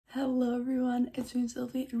Hello everyone, it's me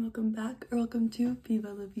Sylvie and welcome back or welcome to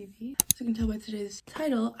VLLO. As you can tell by today's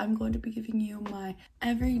title, I'm going to be giving you my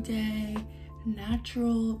everyday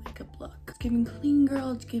natural makeup look. It's giving clean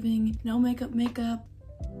girl, it's giving no makeup.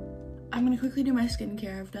 I'm gonna quickly do my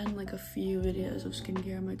skincare. I've done like a few videos of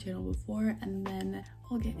skincare on my channel before and then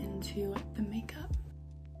we'll get into the makeup.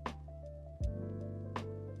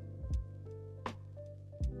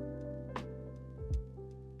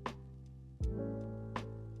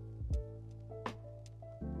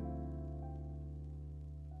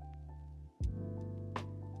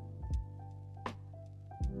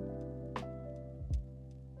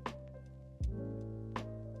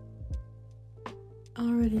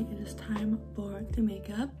 Alrighty, it is time for the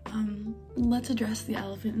makeup. Let's address the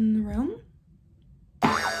elephant in the room.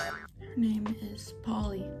 Her name is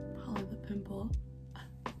Polly the pimple.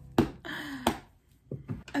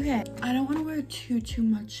 Okay, I don't want to wear too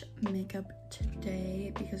much makeup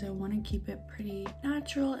today because I want to keep it pretty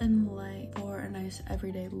natural and light for a nice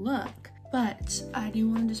everyday look. But I do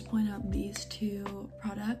want to just point out these two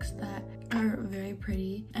products that are very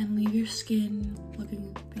pretty and leave your skin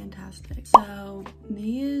looking fantastic. So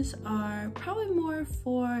these are probably more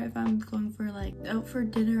for if I'm going for like out for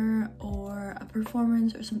dinner or a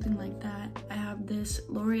performance or something like that. I have this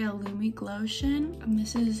L'Oreal Lumi Glotion, and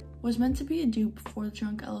this was meant to be a dupe for the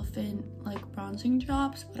Drunk Elephant like bronzing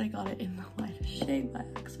drops, but I got it in the lightest shade by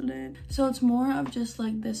accident. So it's more of just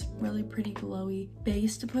like this really pretty glowy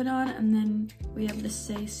base to put on, and then we have the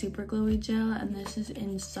Say Super Glowy Gel, and this is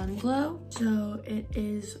in Sun Glow. So it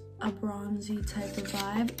is a bronzy type of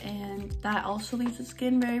vibe, and that also leaves the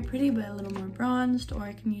skin very pretty but a little more bronzed, or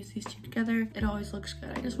I can use these two together. It always looks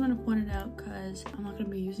good. I just want to point it out because I'm not going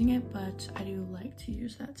to be using it, but I do like to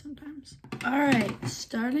use that sometimes. Alright,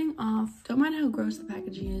 starting off, don't mind how gross the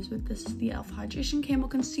packaging is, but this is the e.l.f. Hydration Camo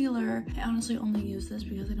Concealer. I honestly only use this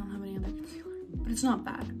because I don't have any other concealer, but it's not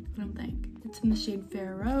bad, I don't think. It's in the shade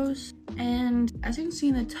Fair Rose, and as you can see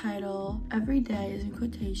in the title, every day is in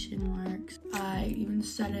quotation marks. I even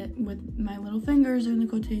said it with my little fingers in the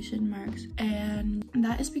quotation marks, and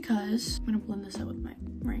that is because I'm gonna blend this out with my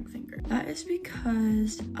ring finger. That is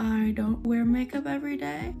because I don't wear makeup every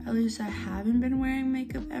day. At least I haven't been wearing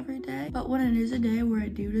makeup every day, but when it is a day where I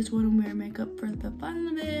do just want to wear makeup for the fun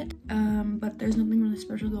of it, but there's nothing really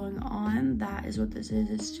special going on, that is what this is.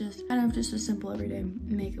 It's just kind of just a simple everyday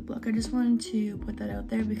makeup look. I just wanted to put that out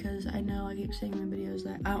there because I know I keep saying in my videos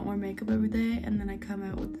that I don't wear makeup every day, and then I come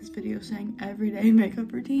out with this video saying everyday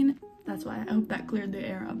makeup routine. That's why I hope that cleared the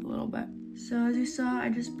air up a little bit. So as you saw, I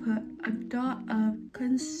just put a dot of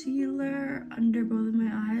concealer under both of my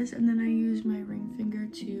eyes, and then I use my ring finger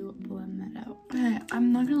to blend that out. Okay,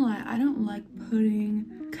 I'm not gonna lie, I don't like putting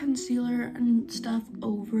concealer and stuff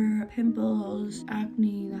over pimples,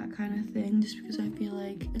 acne, that kind of thing, just because I feel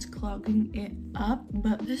like it's clogging it up,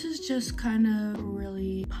 but this is just kind of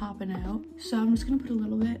really popping out. So I'm just gonna put a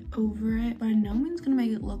little bit over it. By no means gonna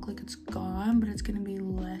make it look like it's gone, but it's gonna be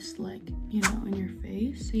less like, you know, in your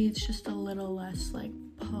face. See, it's just a little less like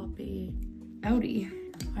poppy outy.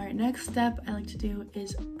 All right, next step I like to do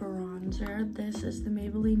is bronzer. This is the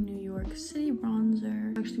Maybelline New York City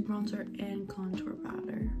bronzer. Actually bronzer and contour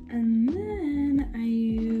powder. And then I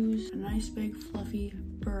use a nice big fluffy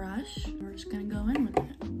brush. We're just gonna go in with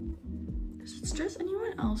it. Does it stress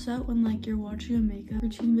anyone else out when like you're watching a makeup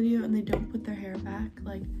routine video and they don't put their hair back?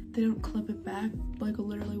 Like they don't clip it back, like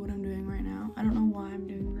literally what I'm doing right now. I don't know why I'm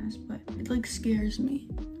doing this, but it like scares me.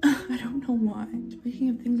 I don't know why. Speaking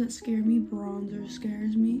of things that scare me, bronzer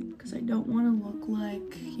scares me because I don't want to look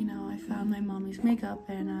like, you know, I found my mommy's makeup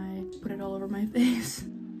and I put it all over my face.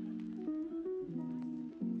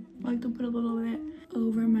 I like to put a little bit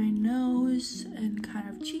over my nose and kind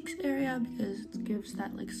of cheeks area because it gives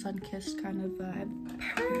that like sun-kissed kind of vibe.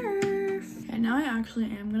 Perfect. Okay, now I actually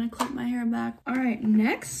am gonna clip my hair back. All right,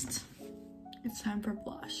 next it's time for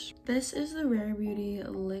blush. This is the Rare Beauty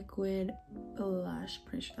Liquid Blush,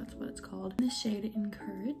 pretty sure that's what it's called. In the shade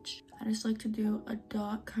Encourage. I just like to do a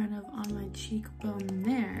dot kind of on my cheekbone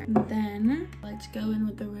there. And then let's go in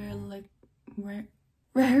with the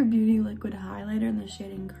Rare Beauty Liquid Highlighter in the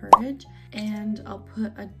shade Encourage, and I'll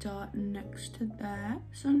put a dot next to that.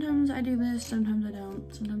 Sometimes I do this, sometimes I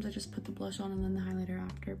don't. Sometimes I just put the blush on and then the highlighter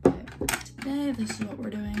after, but today this is what we're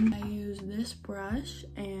doing. I use this brush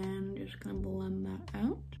and just gonna blend that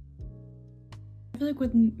out. I feel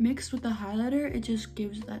like mixed with the highlighter, it just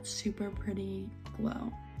gives that super pretty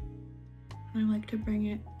glow. I like to bring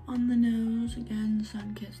it on the nose, again,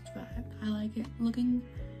 sun-kissed vibe. I like it looking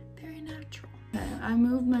very natural. Okay, I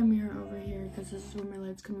moved my mirror over here because this is where my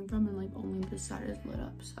light's coming from, and like only this side is lit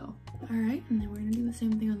up, so. All right, and then we're gonna do the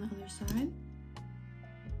same thing on the other side.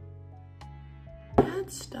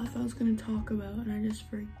 had stuff I was gonna talk about and I just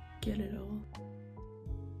forget it all.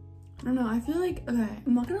 I don't know, I feel like, okay,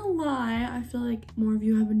 I'm not gonna lie, I feel like more of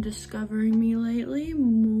you have been discovering me lately.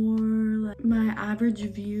 More like my average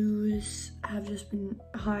views have just been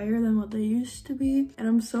higher than what they used to be. And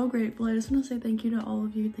I'm so grateful. I just want to say thank you to all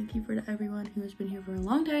of you. Thank you to everyone who has been here for a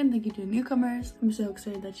long time. Thank you to newcomers. I'm so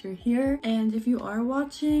excited that you're here. And if you are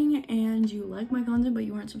watching and you like my content but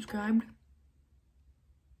you aren't subscribed,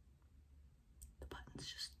 the button's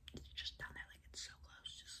just down there, like it's so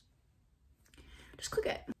close. Just click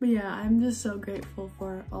it. But yeah, I'm just so grateful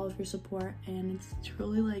for all of your support and it's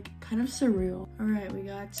truly like kind of surreal. All right, we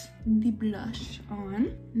got the blush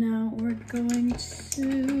on. Now we're going to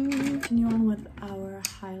continue on with our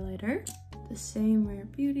highlighter. The same Rare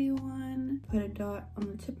Beauty one. Put a dot on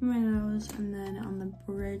the tip of my nose and then on the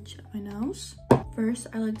bridge of my nose. First,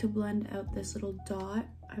 I like to blend out this little dot.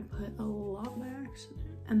 I put a lot by accident.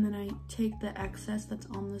 And then I take the excess that's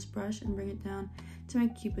on this brush and bring it down to my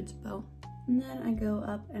Cupid's bow. And then I go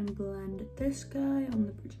up and blend this guy on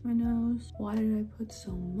the bridge of my nose. Why did I put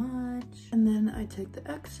so much? And then I take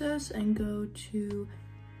the excess and go to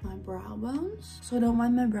my brow bones. So I don't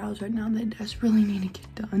mind my brows right now. They desperately need to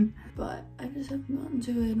get done. But I just haven't gotten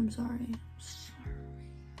to it. I'm sorry.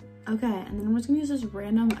 Okay, and then I'm just gonna use this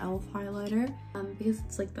random e.l.f. highlighter because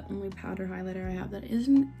it's like the only powder highlighter I have that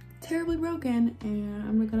isn't terribly broken, and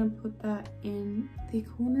I'm gonna put that in the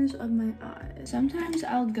corners of my eyes. Sometimes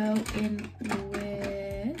I'll go in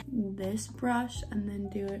with this brush and then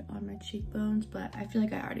do it on my cheekbones, but I feel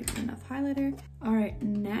like I already put enough highlighter. All right,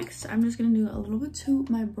 next I'm just gonna do a little bit to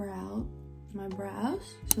my brows.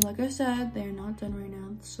 So like I said, they're not done right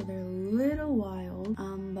now, so they're a little wild,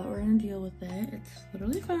 but we're gonna deal with it. It's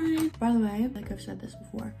literally fine. By the way, like I've said this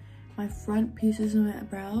before, my front pieces of my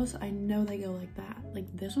brows, I know they go like that.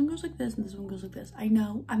 Like this one goes like this and this one goes like this. I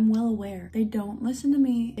know, I'm well aware. They don't listen to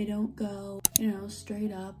me. They don't go, you know,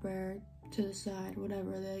 straight up or to the side,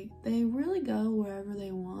 whatever. They really go wherever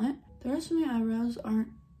they want. The rest of my eyebrows aren't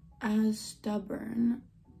as stubborn,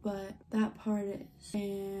 but that part is.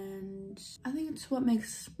 And I think it's what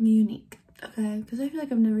makes me unique, okay? Because I feel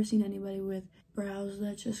like I've never seen anybody with brows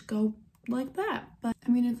that just go like that. But I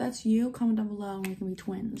mean, if that's you, comment down below and we can be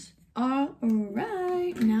twins. All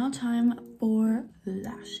right, now time for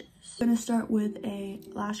lashes. I'm gonna start with a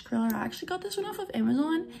lash curler. I actually got this one off of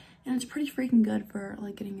Amazon and it's pretty freaking good for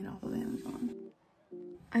like getting it off of Amazon.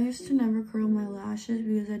 I used to never curl my lashes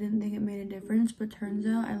because I didn't think it made a difference, but turns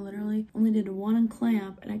out I literally only did one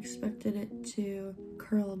clamp and I expected it to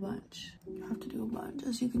curl a bunch. You have to do a bunch.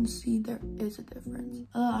 As you can see, there is a difference.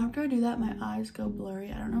 After I do that, my eyes go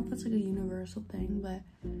blurry. I don't know if that's like a universal thing, but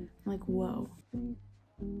I'm like, whoa.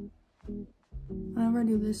 Whenever I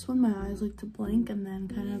do this one, my eyes like to blink and then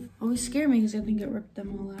kind of always scare me because I think it ripped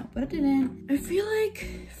them all out, but it didn't. I feel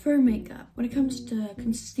like for makeup, when it comes to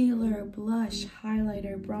concealer, blush,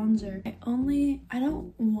 highlighter, bronzer, I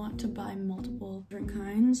don't want to buy multiple different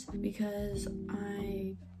kinds because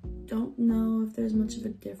I don't know if there's much of a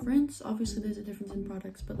difference. Obviously there's a difference in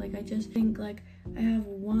products, but like I just think like I have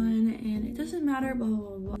one and it doesn't matter, blah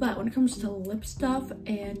blah blah. But when it comes to lip stuff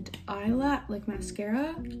and eyelash, like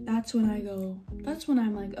mascara, that's when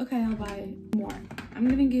I'm like, okay, I'll buy more. I'm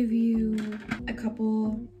gonna give you a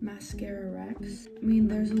couple mascara recs. I mean,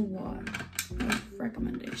 there's a lot of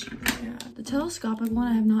recommendations I have. The telescopic one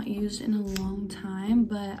I have not used in a long time,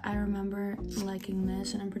 but I remember liking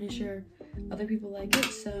this and I'm pretty sure other people like it,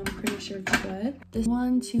 so I'm pretty sure it's good. This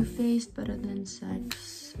one, Too Faced Better Than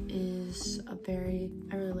Sex, is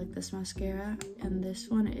I really like this mascara, and this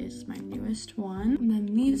one is my newest one. And then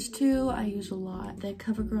these two I use a lot. The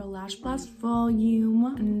CoverGirl Lash Blast Volume,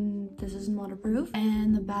 and this is waterproof,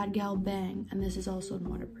 and the Bad Gal Bang, and this is also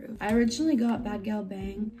waterproof. I originally got Bad Gal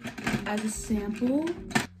Bang as a sample.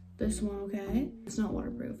 This one, okay? It's not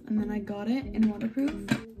waterproof. And then I got it in waterproof.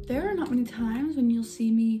 There are not many times when you'll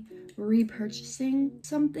see me repurchasing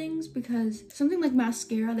some things, because something like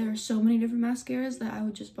mascara, there are so many different mascaras that I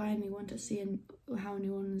would just buy a new one to see how a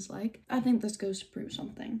new one is like. I think this goes to prove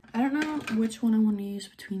something. I don't know which one I want to use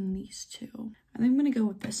between these two. I think I'm gonna go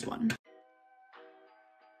with this one.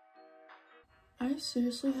 I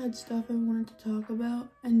seriously had stuff I wanted to talk about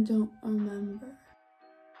and don't remember.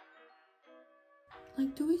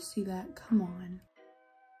 Like, do we see that? Come on.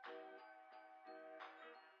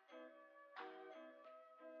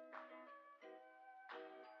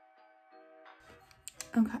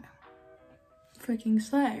 Okay, freaking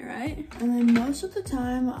slay, right? And then most of the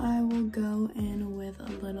time I will go in with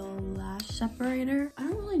a little lash separator. I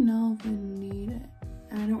don't really know if I need it.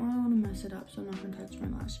 and I don't really want to mess it up, so I'm not gonna touch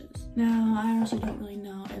my lashes. Now, I honestly don't really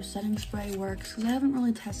know if setting spray works because I haven't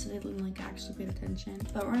really tested it and like actually paid attention,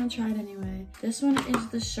 but we're gonna try it anyway. This one is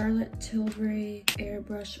the Charlotte Tilbury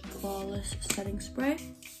Airbrush Flawless Setting Spray.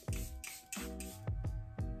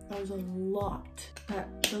 That was a lot.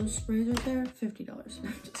 Those sprays right there, $50.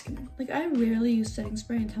 I'm just kidding. Like, I rarely use setting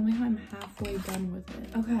spray, and tell me how I'm halfway done with it.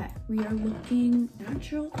 Okay, we are looking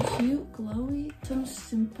natural, cute, glowy, some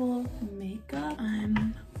simple makeup.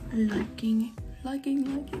 I'm liking.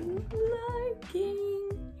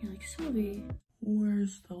 You're like, Sylvie,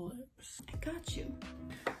 where's the lips? I got you.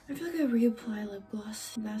 I feel like I reapply lip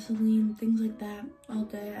gloss, Vaseline, things like that all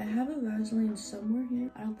day. I have a Vaseline somewhere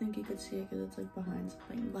here. I don't think you could see it because it's like behind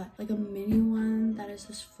something, but like a mini one that is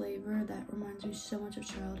this flavor that reminds me so much of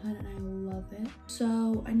childhood, and I love it.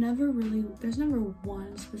 So there's never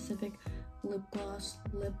one specific lip gloss,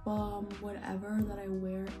 lip balm, whatever that I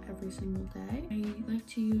wear every single day. I like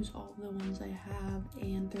to use all of the ones I have,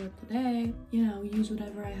 and throughout the day, you know, use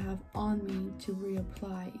whatever I have on me to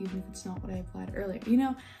reapply, even if it's not what I applied earlier. You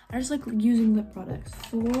know, I just like using lip products.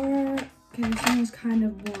 Okay, this one is kind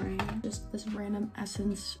of boring. Just this random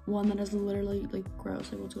Essence one that is literally like gross,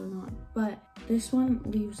 like what's going on. But this one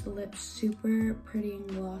leaves the lips super pretty and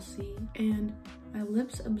glossy, and my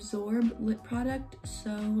lips absorb lip product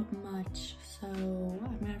so much, so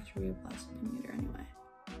I might have to reapply something later anyway.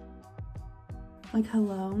 Like,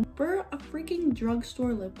 hello? For a freaking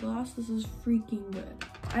drugstore lip gloss, this is freaking good.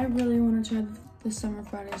 I really want to try the Summer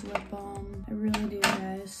Fridays lip balm. I really do,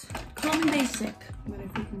 guys. Call me basic, but I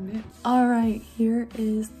freaking do. All right, here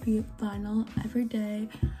is the final everyday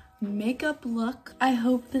makeup look. I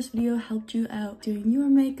hope this video helped you out doing your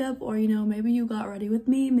makeup, or you know, maybe you got ready with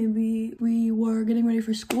me, maybe we were getting ready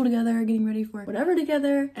for school together, getting ready for whatever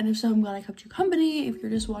together, and if so, I'm glad I kept you company. If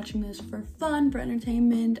you're just watching this for fun, for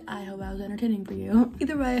entertainment, I hope I was entertaining for you.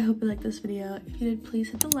 Either way, I hope you liked this video. If you did,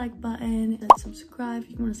 please hit the like button and subscribe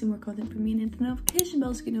if you want to see more content from me, and hit the notification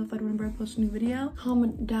bell so you get notified whenever I post a new video.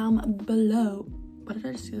 Comment down below. What did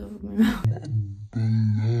I just do with my mouth?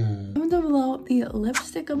 Comment down below the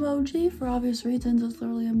lipstick emoji for obvious reasons. It's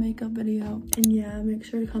literally a makeup video. And yeah, make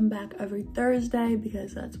sure to come back every Thursday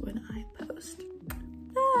because that's when I post.